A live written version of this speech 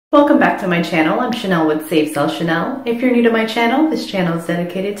Welcome back to my channel. I'm Chanel with Save Sell Chanel. If you're new to my channel, this channel is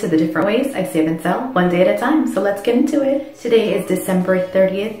dedicated to the different ways I save and sell one day at a time. So let's get into it. Today is December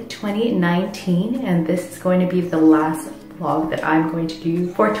 30th, 2019, and this is going to be the last vlog that I'm going to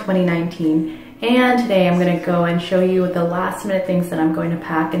do for 2019. And today I'm going to go and show you the last minute things that I'm going to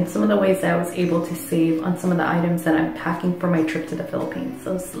pack and some of the ways that I was able to save on some of the items that I'm packing for my trip to the Philippines.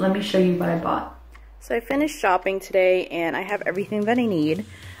 So let me show you what I bought. So I finished shopping today and I have everything that I need.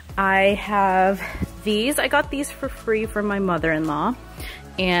 I have these. I got these for free from my mother-in-law,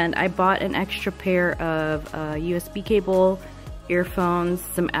 and I bought an extra pair of USB cable, earphones,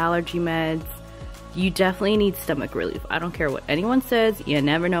 some allergy meds. You definitely need stomach relief. I don't care what anyone says, you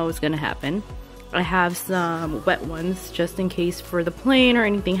never know what's gonna happen. I have some wet ones just in case for the plane or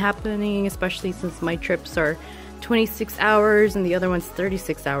anything happening, especially since my trips are 26 hours and the other one's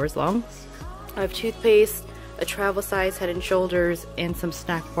 36 hours long. I have toothpaste, a travel size Head and Shoulders, and some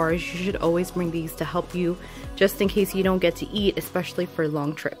snack bars. You should always bring these to help you just in case you don't get to eat, especially for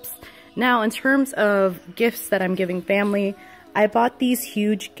long trips. Now, in terms of gifts that I'm giving family, I bought these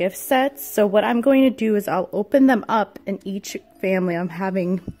huge gift sets. So what I'm going to do is I'll open them up, and each family, I'm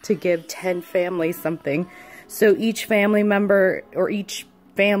having to give 10 families something. So each family member or each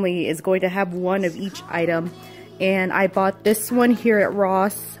family is going to have one of each item. And I bought this one here at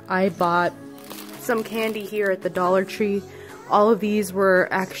Ross. I bought some candy here at the Dollar Tree. All of these were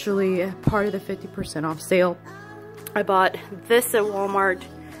actually part of the 50% off sale. I bought this at Walmart.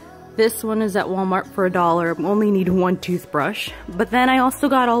 This one is at Walmart for $1. I only need one toothbrush. But then I also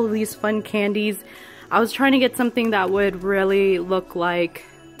got all of these fun candies. I was trying to get something that would really look like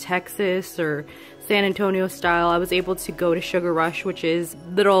Texas or San Antonio style. I was able to go to Sugar Rush, which is a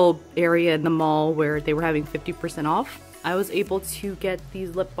little area in the mall where they were having 50% off. I was able to get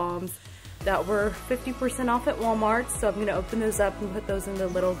these lip balms that were 50% off at Walmart, so I'm gonna open those up and put those in the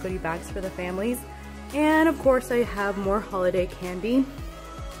little goodie bags for the families. And of course I have more holiday candy.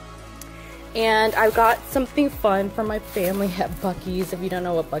 And I got something fun for my family at Buc-ee's. If you don't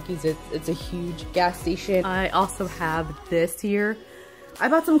know what Buc-ee's is, it's a huge gas station. I also have this here. I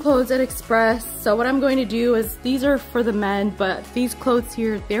bought some clothes at Express, so what I'm going to do is, these are for the men, but these clothes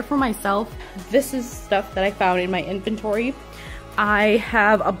here, they're for myself. This is stuff that I found in my inventory. I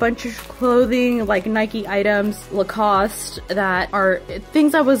have a bunch of clothing, like Nike items, Lacoste, that are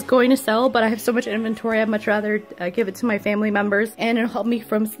things I was going to sell, but I have so much inventory, I'd much rather give it to my family members, and it'll help me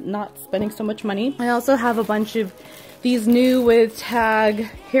from not spending so much money. I also have a bunch of these new with tag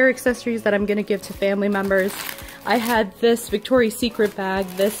hair accessories that I'm gonna give to family members. I had this Victoria's Secret bag,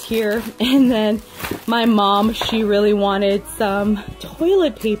 this here, and then my mom, she really wanted some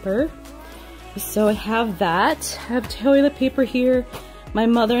toilet paper. So I have that. I have toilet paper here. My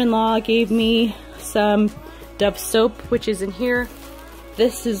mother-in-law gave me some Dove soap, which is in here.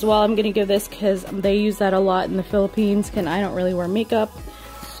 This is, well, I'm gonna give this because they use that a lot in the Philippines, and I don't really wear makeup.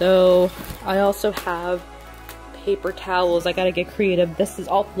 So I also have paper towels. I gotta get creative. This is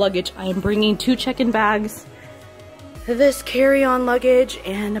all luggage. I am bringing 2 check-in bags, this carry-on luggage,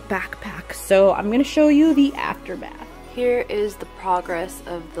 and a backpack. So I'm gonna show you the aftermath. Here is the progress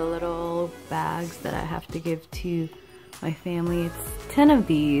of the little bags that I have to give to my family. It's 10 of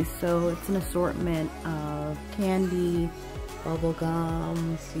these, so it's an assortment of candy, bubble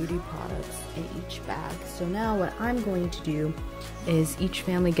gum, beauty products in each bag. So now what I'm going to do is each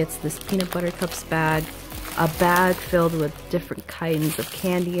family gets this peanut butter cups bag, a bag filled with different kinds of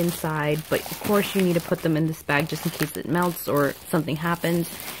candy inside, but of course you need to put them in this bag just in case it melts or something happens.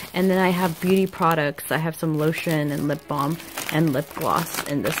 And then I have beauty products. I have some lotion and lip balm and lip gloss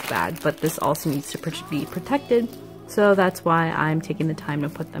in this bag, but this also needs to be protected, so that's why I'm taking the time to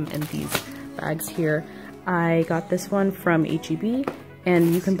put them in these bags here. I got this one from H-E-B,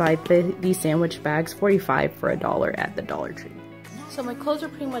 and you can buy these sandwich bags, 45 for $1 at the Dollar Tree. So my clothes are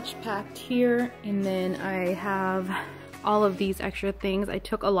pretty much packed here, and then I have all of these extra things. I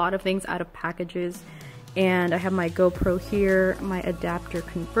took a lot of things out of packages, and I have my GoPro here, my adapter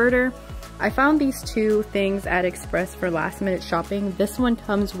converter. I found these 2 things at Express for last minute shopping. This one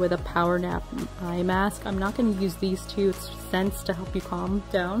comes with a power nap eye mask. I'm not going to use these 2 scents to help you calm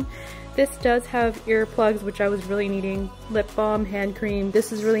down. This does have earplugs, which I was really needing. Lip balm, hand cream.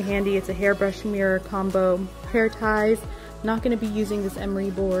 This is really handy. It's a hairbrush mirror combo. Hair ties. Not going to be using this emery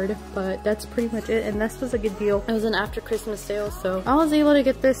board, but that's pretty much it, and this was a good deal. It was an after Christmas sale, so I was able to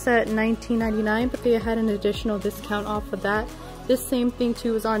get this at $19.99, but they had an additional discount off of that. This same thing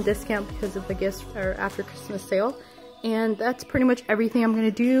too was on discount because of the gifts or after Christmas sale. And that's pretty much everything I'm going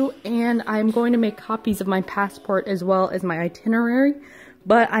to do, and I'm going to make copies of my passport as well as my itinerary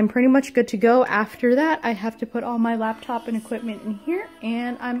But I'm pretty much good to go. After that, I have to put all my laptop and equipment in here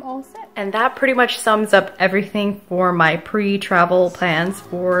and I'm all set. And that pretty much sums up everything for my pre-travel plans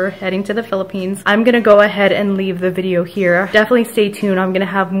for heading to the Philippines. I'm gonna go ahead and leave the video here. Definitely stay tuned. I'm gonna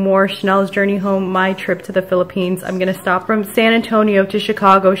have more Chanel's journey home, my trip to the Philippines. I'm gonna stop from San Antonio to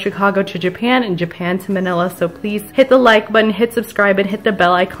Chicago, Chicago to Japan, and Japan to Manila. So please hit the like button, hit subscribe, and hit the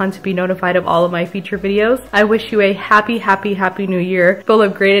bell icon to be notified of all of my future videos. I wish you a happy, happy, happy new year, full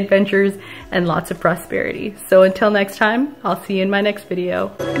of great adventures and lots of prosperity. So until next time, I'll see you in my next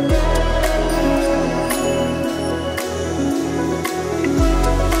video.